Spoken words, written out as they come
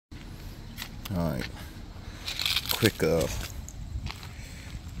Alright, quick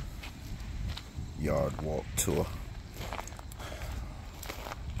yard walk tour.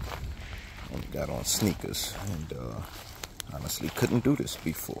 Only got on sneakers and honestly couldn't do this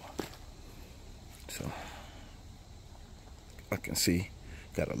before. So I can see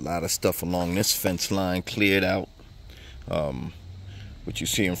got a lot of stuff along this fence line cleared out. What you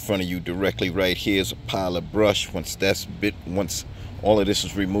see in front of you directly right here is a pile of brush. Once all of this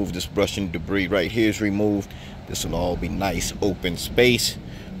is removed, this brush and debris right here is removed, this will all be nice open space.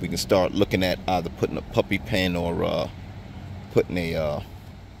 We can start looking at either putting a puppy pen or putting a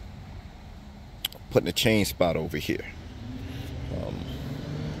chain spot over here.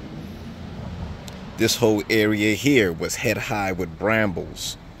 This whole area here was head high with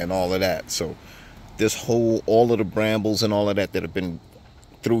brambles and all of that. So all of the brambles and all of that have been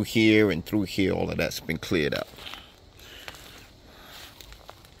through here and through here, all of that's been cleared out.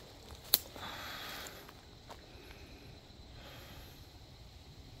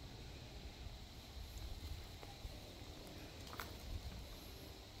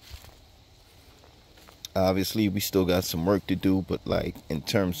 Obviously, we still got some work to do, but like in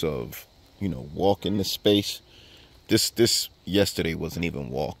terms of, you know, walking the space, this yesterday wasn't even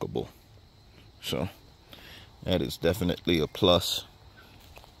walkable. So that is definitely a plus.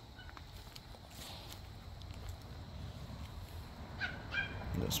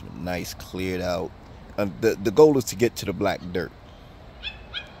 That's been nice, cleared out. The goal is to get to the black dirt.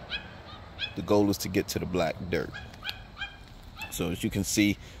 The goal is to get to the black dirt. So as you can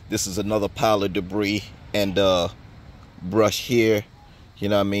see, this is another pile of debris and brush here. You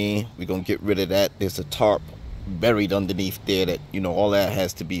know what I mean? We're gonna get rid of that. There's a tarp buried underneath there that, you know, all that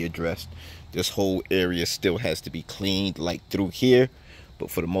has to be addressed. This whole area still has to be cleaned, like through here, but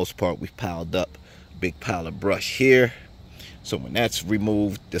for the most part we've piled up a big pile of brush here. So when that's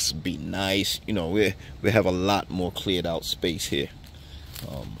removed, this will be nice. You know, we have a lot more cleared out space here.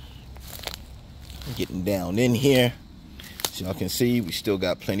 Getting down in here, so y'all can see we still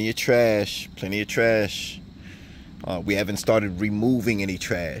got plenty of trash. We haven't started removing any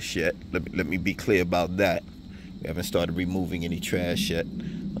trash yet. Let me be clear about that. We haven't started removing any trash yet.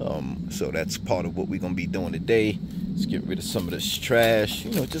 So that's part of what we're gonna be doing today. Let's get rid of some of this trash.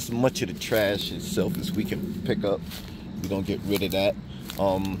 You know, just as much of the trash itself as we can pick up. We're gonna get rid of that.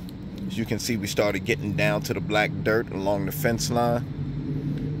 As you can see, we started getting down to the black dirt along the fence line.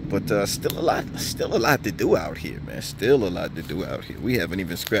 But still a lot to do out here, man. Still a lot to do out here. We haven't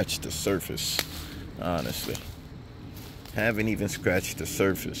even scratched the surface, honestly. Haven't even scratched the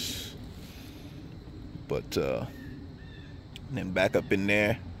surface. But then back up in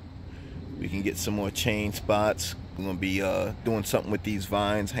there, we can get some more chain spots. We're gonna be doing something with these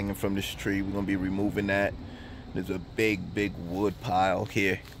vines hanging from this tree. We're gonna be removing that. There's a big wood pile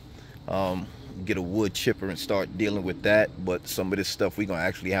here. Get a wood chipper and start dealing with that. But some of this stuff we're gonna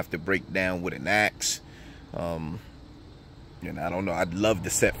actually have to break down with an axe. And I don't know, I'd love to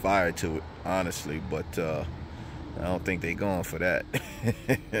set fire to it, honestly, but I don't think they're going for that.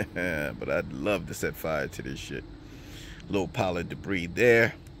 But I'd love to set fire to this shit. Little pile of debris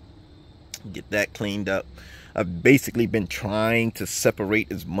there. Get that cleaned up. I've basically been trying to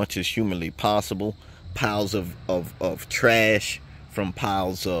separate as much as humanly possible piles of trash from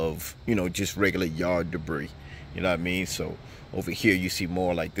piles of, you know, just regular yard debris. You know what I mean? So over here you see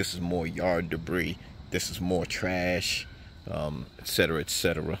more like this is more yard debris, this is more trash, etc.,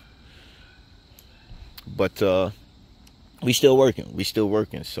 etc. But we still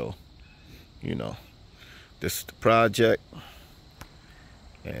working. So, you know, this is the project,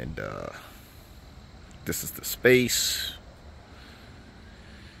 and this is the space.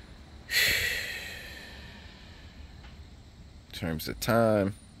 In terms of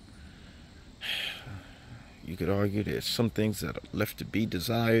time, you could argue there's some things that are left to be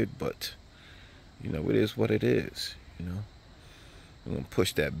desired, but you know, it is what it is. You know, I'm gonna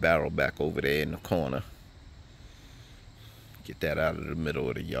push that barrel back over there in the corner, get that out of the middle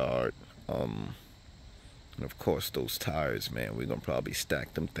of the yard. And of course those tires, man, we're gonna probably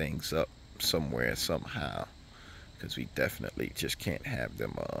stack them things up somewhere somehow, because we definitely just can't have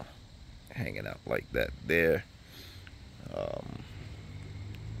them hanging out like that there.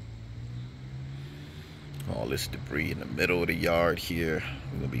 All this debris in the middle of the yard here.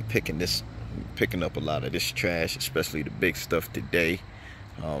 We're gonna be picking up a lot of this trash, especially the big stuff today.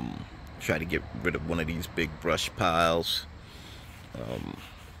 Try to get rid of one of these big brush piles.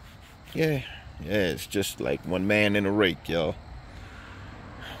 Yeah, it's just like one man in a rake, y'all.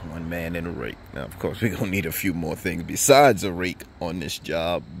 One man in a rake. Now, of course, we're gonna need a few more things besides a rake on this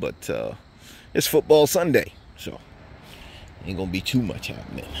job, but it's football Sunday, so ain't gonna be too much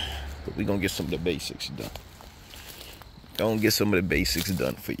happening. But we're gonna get some of the basics done. Gonna get some of the basics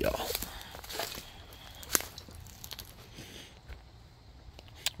done for y'all.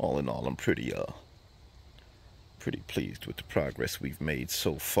 All in all, I'm pretty pleased with the progress we've made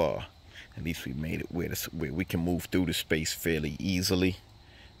so far. At least we made it where we can move through the space fairly easily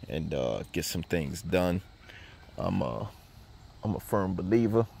and get some things done. I'm a firm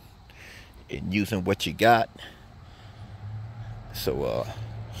believer in using what you got. So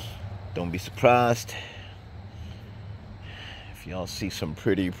don't be surprised if y'all see some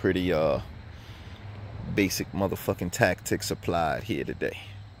pretty basic motherfucking tactics applied here today.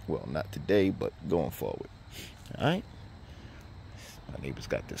 Well, not today, but going forward. Alright? My neighbor's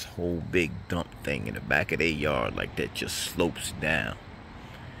got this whole big dump thing in the back of their yard like that, just slopes down.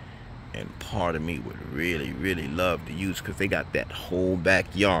 And part of me would really love to use, because they got that whole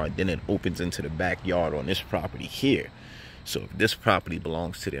backyard, then it opens into the backyard on this property here. So if this property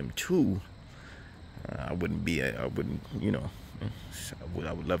belongs to them too, I wouldn't, you know,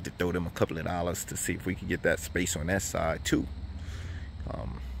 I would love to throw them a couple of dollars to see if we could get that space on that side too.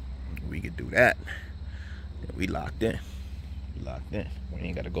 We could do that. We locked in. We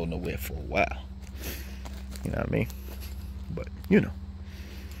ain't got to go nowhere for a while. You know what I mean? But, you know,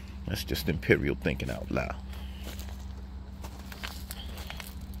 that's just imperial thinking out loud.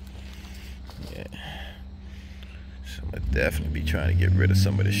 Yeah. So I'm going to definitely be trying to get rid of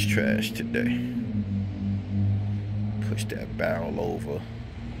some of this trash today. Push that barrel over.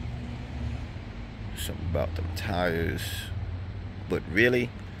 Something about them tires. But really,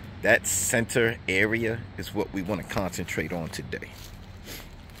 that center area is what we want to concentrate on today.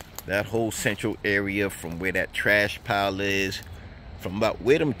 That whole central area from where that trash pile is, from about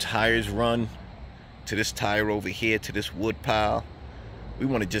where them tires run to this tire over here to this wood pile, we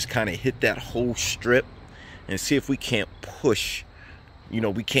want to just kind of hit that whole strip and see if we can't push, you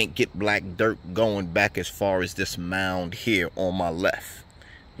know, we can't get black dirt going back as far as this mound here on my left.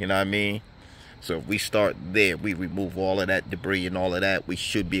 You know what I mean? So if we start there, we remove all of that debris and all of that, we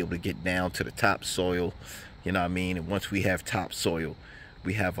should be able to get down to the topsoil. You know what I mean? And once we have topsoil,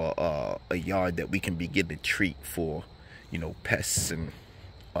 we have a yard that we can begin to treat for, you know, pests and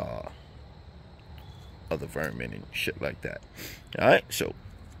other vermin and shit like that. All right, so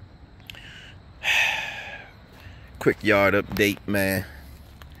quick yard update, man.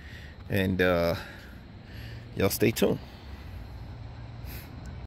 And y'all stay tuned.